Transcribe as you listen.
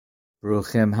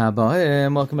Bruchim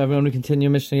habaim. Welcome everyone. We continue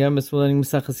Mishna Yomis. We're learning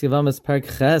Mesachas Yevamos,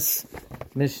 Parak Ches,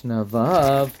 Mishnah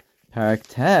Vav, Parak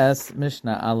Tes,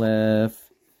 Mishnah Aleph.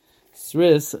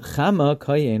 Sris Chama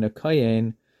Koyen, a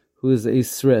Koyen who is a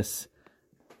Sris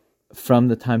from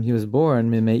the time he was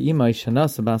born. Mimei Imai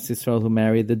Shanas Bas Yisrael, who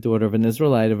married the daughter of an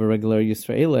Israelite, of a regular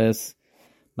Yisraelis.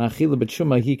 Machila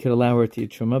b'Truma, he could allow her to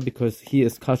eat Truma because he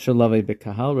is Kasher Lavei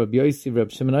b'Kahal. Rabbi Yosi,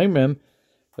 Rabbi Shimon Oimrim.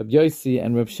 Rabbi Yosi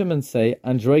and Rabbi Shimon say,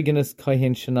 androgynous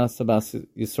kohen shanas Abbas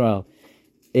Yisrael,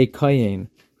 a kohen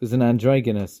who's an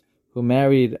androgynous who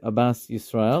married Abbas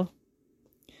Yisrael,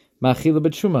 machila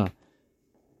b'truma,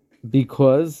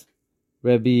 because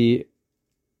Rabbi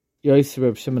Yosi,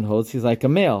 Rabbi Shimon holds he's like a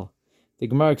male. The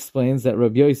Gemara explains that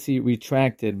Rabbi Yosi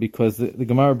retracted because the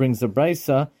Gemara brings a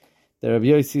brisa that Rabbi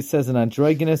Yosi says an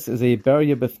androgynous is a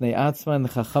beria b'fnei atzma, and the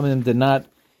Chachamim did not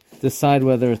decide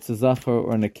whether it's a zachar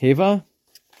or a nekeva.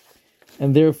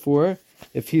 And therefore,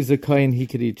 if he's a kohen, he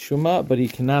could eat truma, but he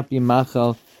cannot be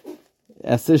machal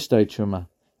esishtay truma.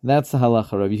 That's the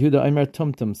halacha. Rabbi Yehuda Omer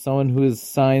tumtum, someone whose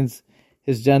signs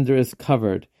his gender is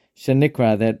covered.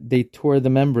 Shenikra, that they tore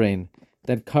the membrane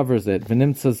that covers it.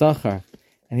 V'nimtza zachar,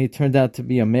 and he turned out to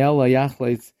be a male.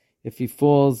 Layachleitz, if he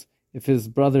falls, if his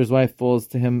brother's wife falls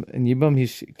to him in yibum, he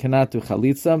cannot do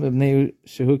chalitza. Ibnei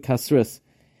shehu kasris.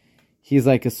 He's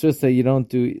like a sris that you don't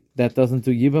do, that doesn't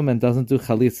do yibum and doesn't do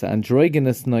chalitza.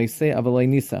 Androgynous noise avaloi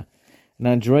nisa. An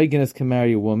androgynous can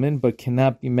marry a woman, but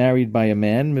cannot be married by a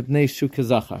man. Mibnei shu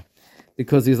kazachar,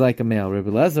 because he's like a male.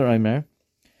 Rabbi Lezer Omer.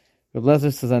 Rabbi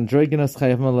Lezer says androgynous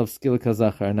chayav malav skila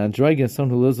kazachar. An androgynous,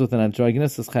 someone who lives with an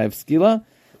androgynous, is chayav skila,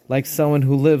 like someone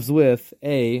who lives with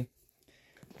a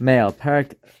male.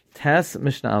 Parak Tes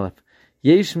Mishnah Aleph.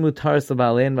 Yesh mutar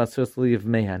sabalein v'asuras liv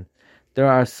mehan. There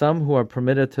are some who are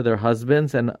permitted to their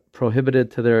husbands and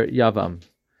prohibited to their yavam.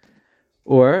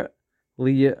 Or,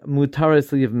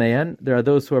 mutaris liv meyan, there are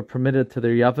those who are permitted to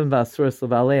their yavam, v'asuras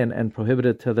levalein, and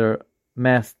prohibited to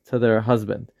their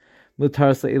husband.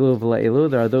 Mutaris le'ilu v'le'ilu,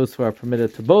 there are those who are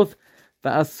permitted to both,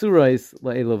 v'asurais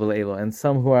le'ilu v'le'ilu, and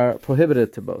some who are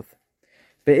prohibited to both.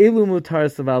 Ve'ilu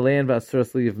mutaris levalein,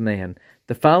 v'asuras liv meyan.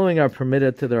 The following are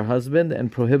permitted to their husband and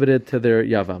prohibited to their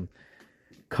yavam.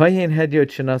 Kohen hedyot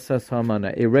shenasas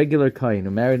ha'amana, a regular kohen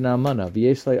who married an amana,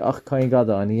 v'yesh lei ach kohen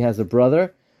gadol, and he has a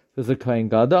brother who's a kohen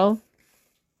gadol.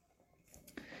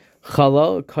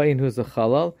 Chalal, kohen who's a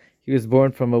chalal, he was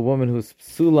born from a woman who's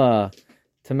psula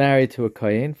to marry to a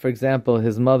kohen. For example,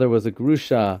 his mother was a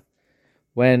grusha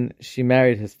when she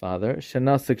married his father.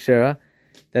 Shenasik shera,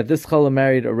 that this chalal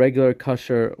married a regular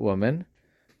kosher woman,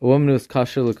 a woman who's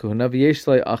kosher l'kuhuna, v'yesh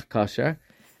lei ach kosher,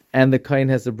 and the kohen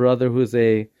has a brother who's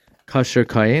a kosher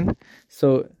kohen,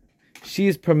 so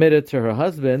she's permitted to her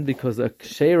husband because a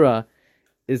kshera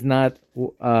is not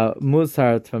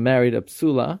musar to marry a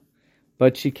psula,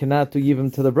 but she cannot do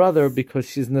yivim to the brother because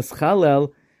she's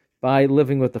neschalel by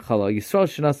living with the chalal. Yisrael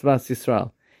shenas bas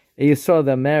Yisrael, a Yisrael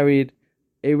that married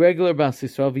a regular bas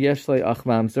Yisrael v'yesh lei ach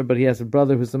mamzer, but he has a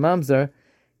brother who's a mamzer.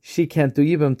 She can't do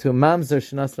yivim to a mamzer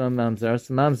shenas mamzeres,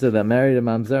 mamzer that married a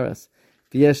mamzeres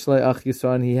v'yesh lei ach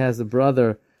Yisrael, and he has a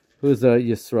brother who's a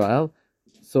Yisrael.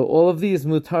 So all of these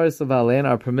mutaris of alein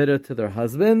are permitted to their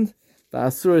husband, the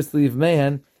asuris liv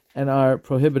mehan, and are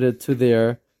prohibited to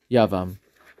their yavam.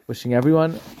 Wishing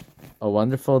everyone a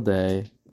wonderful day.